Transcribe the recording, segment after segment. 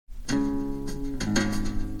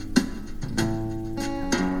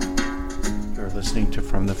listening to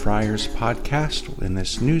From the Friars podcast. In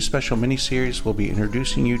this new special mini-series, we'll be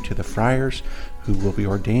introducing you to the friars who will be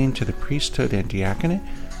ordained to the priesthood and diaconate.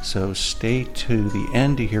 So stay to the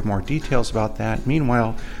end to hear more details about that.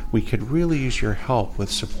 Meanwhile, we could really use your help with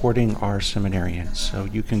supporting our seminarians. So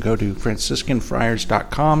you can go to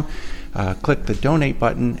franciscanfriars.com, click the donate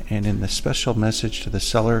button, and in the special message to the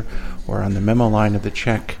seller or on the memo line of the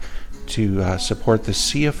check to support the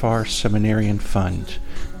CFR Seminarian Fund.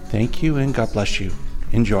 Thank you and God bless you.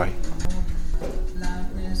 Enjoy. Hey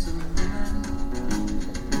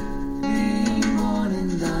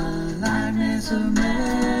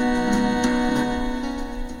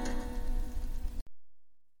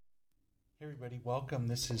everybody, welcome.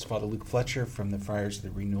 This is Father Luke Fletcher from the Friars of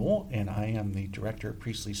the Renewal, and I am the Director of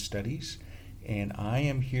Priestly Studies. And I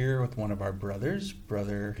am here with one of our brothers,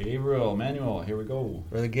 Brother Gabriel, Emmanuel, here we go.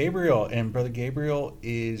 Brother Gabriel. And Brother Gabriel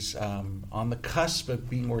is on the cusp of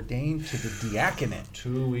being ordained to the diaconate.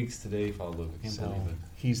 2 weeks today, Father Luke. I can't believe it.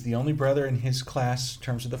 He's the only brother in his class in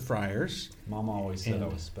terms of the friars. Mama always said I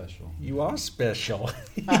was special. You are special.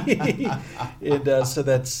 And so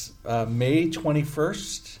that's May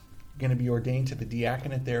 21st. Going to be ordained to the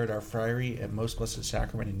diaconate there at our friary at Most Blessed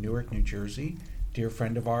Sacrament in Newark, New Jersey. Dear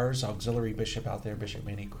friend of ours, auxiliary bishop out there, Bishop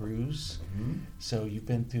Manny Cruz. Mm-hmm. So you've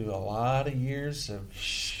been through a lot of years of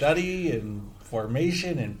study and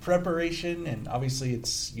formation and preparation, and obviously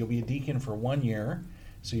you'll be a deacon for 1 year,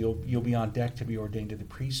 so you'll be on deck to be ordained to the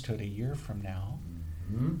priesthood a year from now.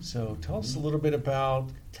 Mm-hmm. So tell us a little bit about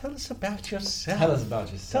yourself. Tell us about yourself.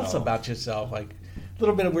 Tell us about yourself, like a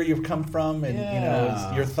little bit of where you've come from,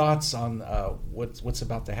 and your thoughts on what's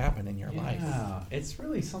about to happen in your life. Yeah, it's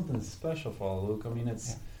really something special, Father Luke. I mean,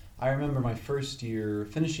 I remember my first year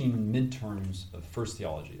finishing midterms of First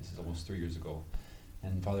Theology. This is almost 3 years ago,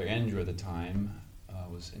 and Father Andrew at the time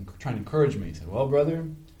was trying to encourage me. He said, "Well, brother,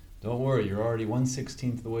 don't worry, you're already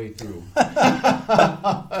 1/16 of the way through."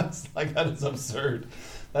 It's like, that is absurd.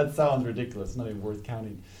 That sounds ridiculous. It's not even worth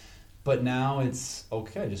counting. But now it's,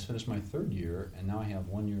 okay, I just finished my third year, and now I have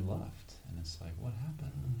 1 year left. And it's like, what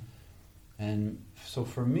happened? And so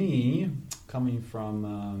for me, coming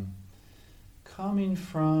from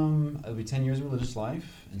it'll be 10 years of religious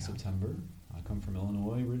life in September. I come from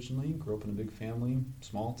Illinois originally, grew up in a big family,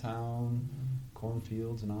 small town,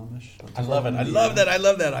 cornfields and Amish. I love it. I love that. I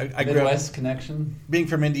grew up, Midwest connection. Being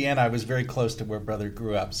from Indiana, I was very close to where Brother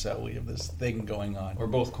grew up, so we have this thing going on. We're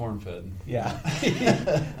both corn-fed. Yeah.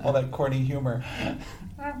 All that corny humor.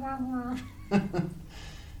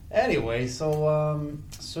 Anyway, so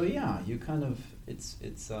yeah, you kind of, it's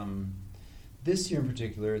this year in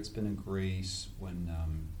particular, it's been a grace when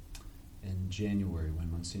in January,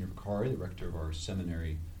 when Monsignor Vicari, the rector of our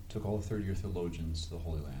seminary, took all the third-year theologians to the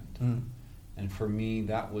Holy Land. Mm. And for me,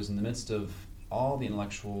 that was in the midst of all the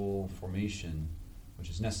intellectual formation,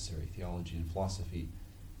 which is necessary, theology and philosophy.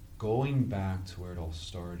 Going back to where it all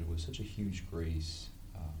started was such a huge grace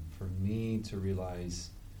for me to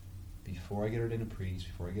realize, before I get ordained a priest,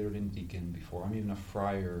 before I get ordained a deacon, before I'm even a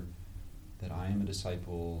friar, that I am a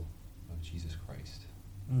disciple of Jesus Christ.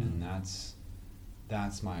 Mm. And that's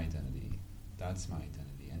my identity. That's my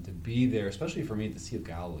identity. And to be there, especially for me at the Sea of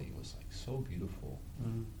Galilee, was like so beautiful.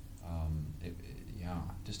 Mm.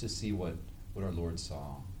 Just to see what our Lord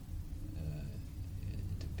saw,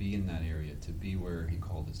 to be in that area, to be where He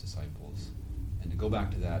called His disciples, and to go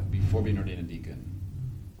back to that before being ordained a deacon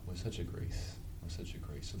was such a grace.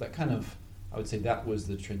 So that kind of, I would say that was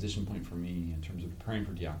the transition point for me in terms of preparing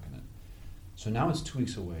for diaconate. So now it's 2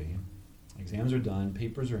 weeks away. Exams are done,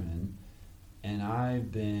 papers are in, and I've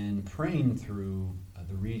been praying through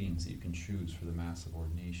the readings that you can choose for the Mass of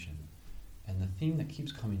Ordination. And the theme that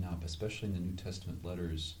keeps coming up, especially in the New Testament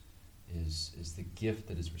letters, is the gift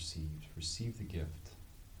that is received. Receive the gift.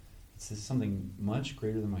 This is something much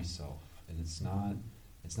greater than myself, and it's not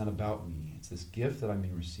about me. It's this gift that I'm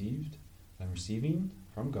receiving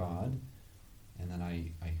from God, and then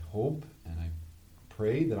I hope and I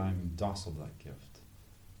pray that I'm docile to that gift.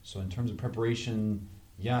 So in terms of preparation,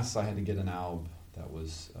 yes, I had to get an alb that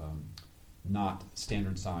was not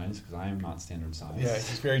standard size, because I am not standard size. Yeah,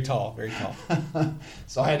 it's very tall.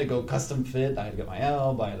 So I had to go custom fit. I had to get my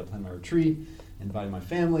alb. I had to plan my retreat, invite my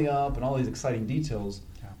family up, and all these exciting details.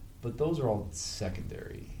 Yeah. But those are all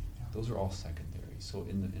secondary. Yeah. Those are all secondary. So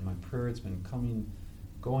in my prayer, it's been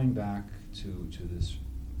going back to this,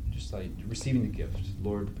 just like receiving the gift.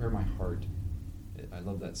 Lord, prepare my heart. I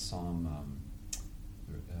love that psalm.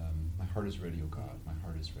 My heart is ready, O God. My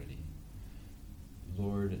heart is ready.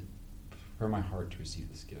 Lord, prepare my heart to receive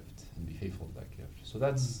this gift and be faithful to that gift. So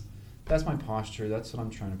that's my posture. That's what I'm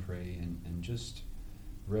trying to pray, and just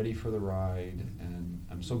ready for the ride, and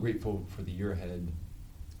I'm so grateful for the year ahead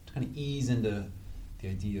to kind of ease into the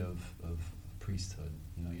idea of priesthood.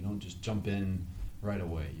 You know, you don't just jump in right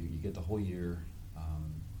away. You get the whole year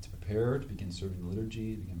to prepare, to begin serving the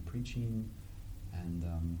liturgy, to begin preaching, and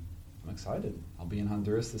I'm excited. I'll be in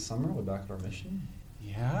Honduras this summer. We're back at our mission.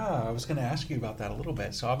 Yeah, I was going to ask you about that a little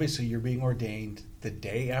bit. So obviously you're being ordained the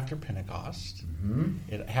day after Pentecost.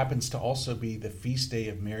 Mm-hmm. It happens to also be the feast day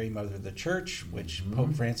of Mary, Mother of the Church, which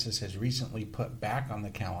Pope Francis has recently put back on the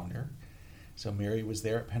calendar. So Mary was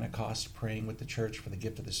there at Pentecost praying with the church for the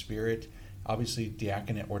gift of the Spirit. Obviously,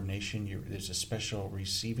 diaconate ordination, there's a special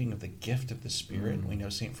receiving of the gift of the Spirit. Mm-hmm. We know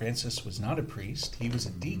St. Francis was not a priest. He was a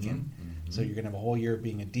deacon. Mm-hmm. So you're going to have a whole year of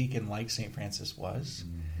being a deacon like St. Francis was.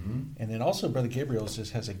 Mm-hmm. And then also Brother Gabriel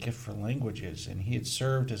just has a gift for languages. And he had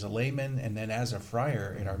served as a layman and then as a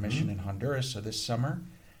friar at our mission in Honduras. So this summer,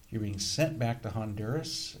 you're being sent back to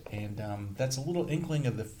Honduras. And that's a little inkling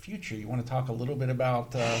of the future. You want to talk a little bit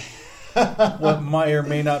about what may or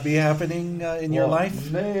may not be happening in your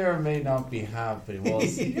life? May or may not be happening. Well,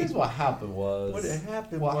 see, here's what happened was. What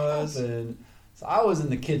happened. So I was in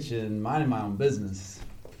the kitchen, minding my own business,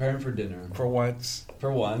 preparing for dinner. For once.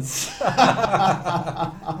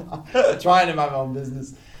 Trying to mind my own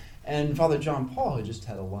business. And Father John Paul had just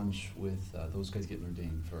had a lunch with those guys getting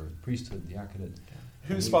ordained for priesthood, diaconate.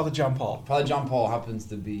 Who's Father John Paul? Father John Paul happens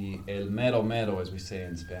to be el mero mero, as we say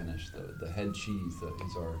in Spanish, the head cheese.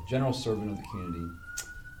 He's our general servant of the community.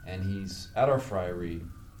 And he's at our friary,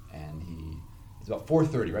 and it's about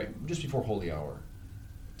 4:30, right? Just before Holy Hour.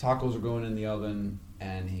 Tacos are going in the oven,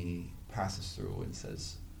 and he passes through and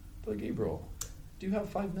says, Brother Gabriel, do you have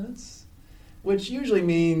 5 minutes? Which usually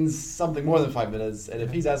means something more than 5 minutes. And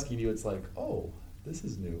if he's asking you, it's like, oh, this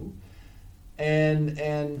is new.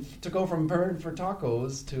 And to go from preparing for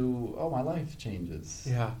tacos to, oh, my life changes.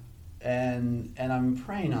 Yeah. And I'm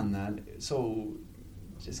praying on that. So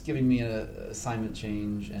just giving me an assignment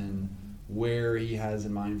change and where he has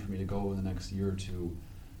in mind for me to go in the next year or two.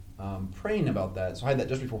 Praying about that. So I had that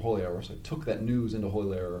just before Holy Hour. So I took that news into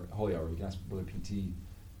Holy Hour. You can ask Brother PT.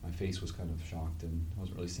 My face was kind of shocked, and I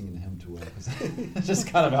wasn't really singing the hymn too well because I was just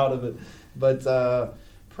kind of out of it. But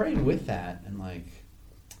praying with that, and like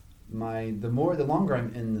the longer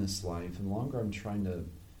I'm in this life, and the longer I'm trying to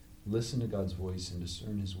listen to God's voice and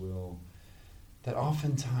discern His will, that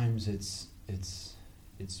oftentimes it's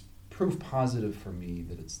proof positive for me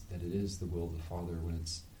that it is the will of the Father when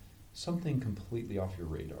it's something completely off your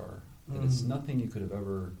radar, that it's nothing you could have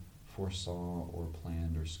ever foresaw or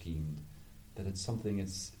planned or schemed, that it's something,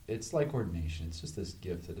 it's like ordination. It's just this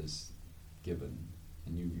gift that is given,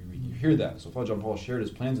 and you hear that. So Father John Paul shared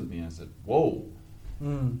his plans with me, and I said, whoa,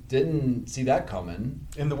 didn't see that coming.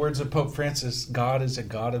 In the words of Pope Francis, God is a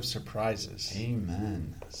God of surprises.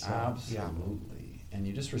 Amen. So, absolutely. Yeah. And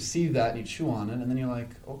you just receive that, and you chew on it, and then you're like,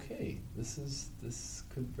 okay, this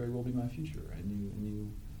could very well be my future, and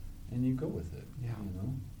you go with it. Yeah. You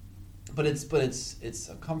know. But it's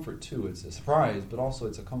a comfort too. It's a surprise, but also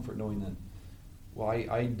it's a comfort knowing that, well,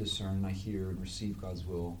 I discern, I hear, and receive God's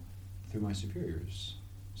will through my superiors.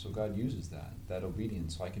 So God uses that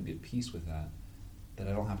obedience, so I can be at peace with that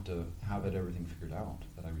I don't have to have everything figured out,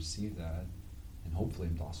 that I receive that, and hopefully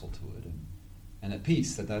I'm docile to it, and at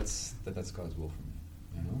peace that's God's will for me.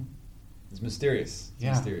 You know, it's mysterious. It's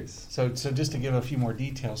mysterious. So just to give a few more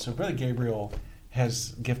details, so Brother Gabriel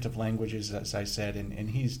has gift of languages, as I said, and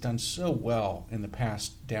he's done so well in the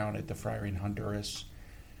past down at the Friary in Honduras.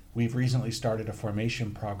 We've recently started a formation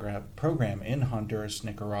program in Honduras,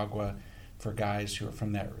 Nicaragua, for guys who are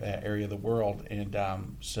from that area of the world. And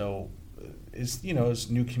so, as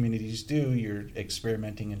new communities do, you're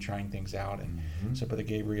experimenting and trying things out. And so Brother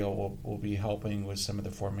Gabriel will be helping with some of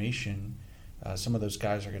the formation. Some of those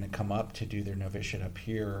guys are going to come up to do their novitiate up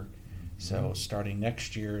here. So starting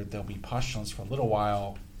next year, there'll be postulants for a little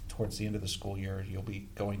while. Towards the end of the school year, you'll be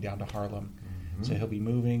going down to Harlem. So he'll be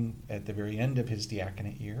moving at the very end of his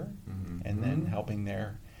diaconate year, and then helping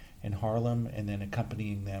there in Harlem, and then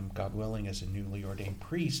accompanying them, God willing, as a newly ordained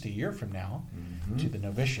priest a year from now to the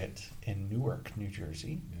novitiate in Newark, New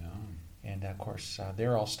Jersey. Yeah. And of course,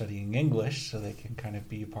 they're all studying English, so they can kind of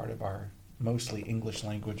be a part of our mostly English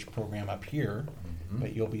language program up here.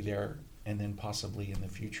 But you'll be there, and then possibly in the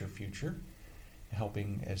future,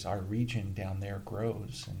 helping as our region down there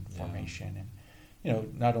grows in formation. And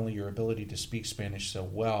not only your ability to speak Spanish so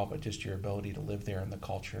well, but just your ability to live there in the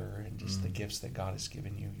culture and just the gifts that God has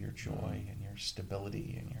given you, your joy and your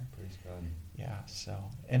stability and your... Praise God. Yeah, so...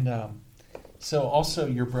 And so also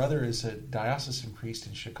your brother is a diocesan priest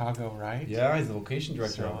in Chicago, right? Yeah, he's the vocation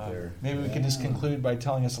director so, out there. Maybe we can just conclude by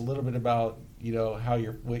telling us a little bit about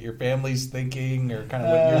what your family's thinking, or kind of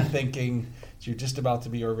what you're thinking. You're just about to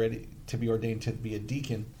be ordained to be a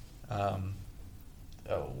deacon.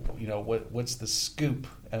 What's the scoop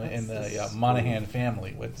in the Monahan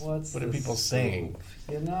family? What are people saying?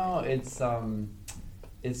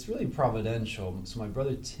 It's really providential. So my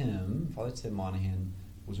brother Tim, Father Tim Monahan,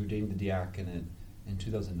 was ordained the diaconate in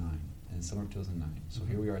 2009, in summer of 2009. So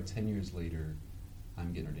here we are 10 years later,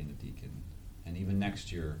 I'm getting ordained a deacon. And even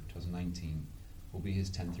next year, 2019, will be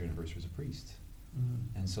his 10th year anniversary as a priest.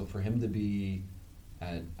 Mm-hmm. And so for him to be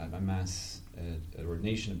at my Mass, at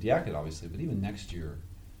ordination of diaconate, obviously, but even next year,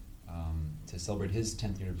 to celebrate his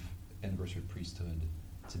 10th year anniversary of priesthood,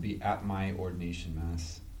 to be at my ordination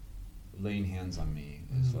Mass, laying hands on me,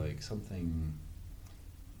 is like something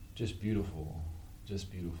just beautiful,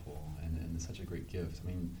 and such a great gift. I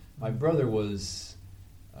mean, my brother was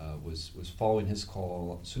following his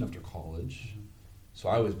call soon after college, so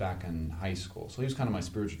I was back in high school. So he was kind of my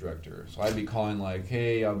spiritual director. So I'd be calling like,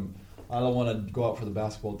 "Hey, I don't want to go out for the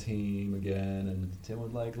basketball team again," and Tim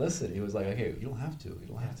would listen. He was like, "Okay, you don't have to. You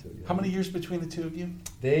don't have to." How many years between the two of you?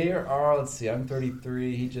 There are. Let's see. I'm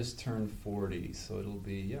 33. He just turned 40, so it'll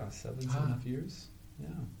be 7.5 years. Yeah,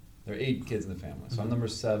 there are 8 kids in the family. So I'm number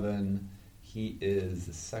 7. He is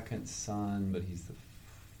the second son, but he's the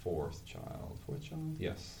fourth child. Fourth child?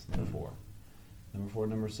 Yes, number 4. Number 4,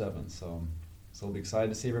 number 7. So we'll be excited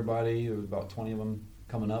to see everybody. There was about 20 of them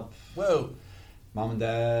coming up. Whoa. Mom and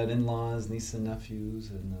dad, in-laws, nieces and nephews,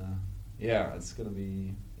 and it's gonna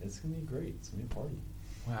be great. It's gonna be a party.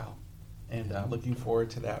 Wow. And looking forward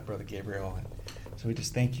to that, Brother Gabriel. And so we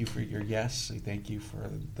just thank you for your yes. We thank you for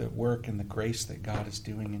the work and the grace that God is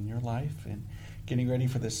doing in your life, and getting ready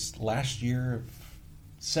for this last year of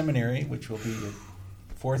seminary, which will be a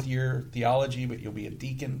 4th year theology, but you'll be a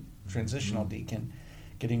deacon, transitional deacon,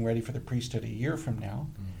 getting ready for the priesthood a year from now.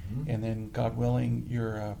 And then, God willing,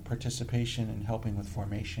 your participation in helping with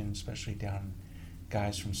formation, especially down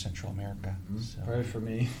guys from Central America. So, pray for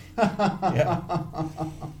me. Yeah.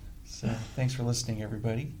 So thanks for listening,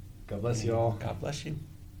 everybody. God bless you all. God bless you.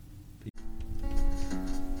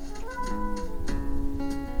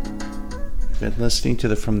 You've been listening to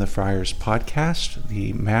the From the Friars podcast.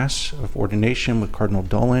 The Mass of Ordination with Cardinal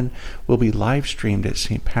Dolan will be live streamed at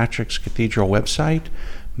St. Patrick's Cathedral website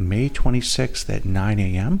May 26th at 9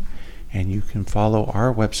 a.m. And you can follow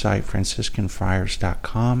our website,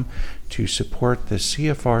 franciscanfriars.com, to support the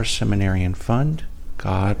CFR Seminarian Fund.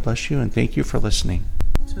 God bless you, and thank you for listening.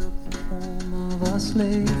 Took the form of a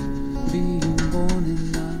slave, being born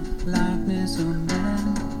in the likeness of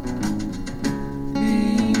man.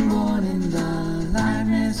 Being born in the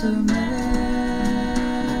likeness of man.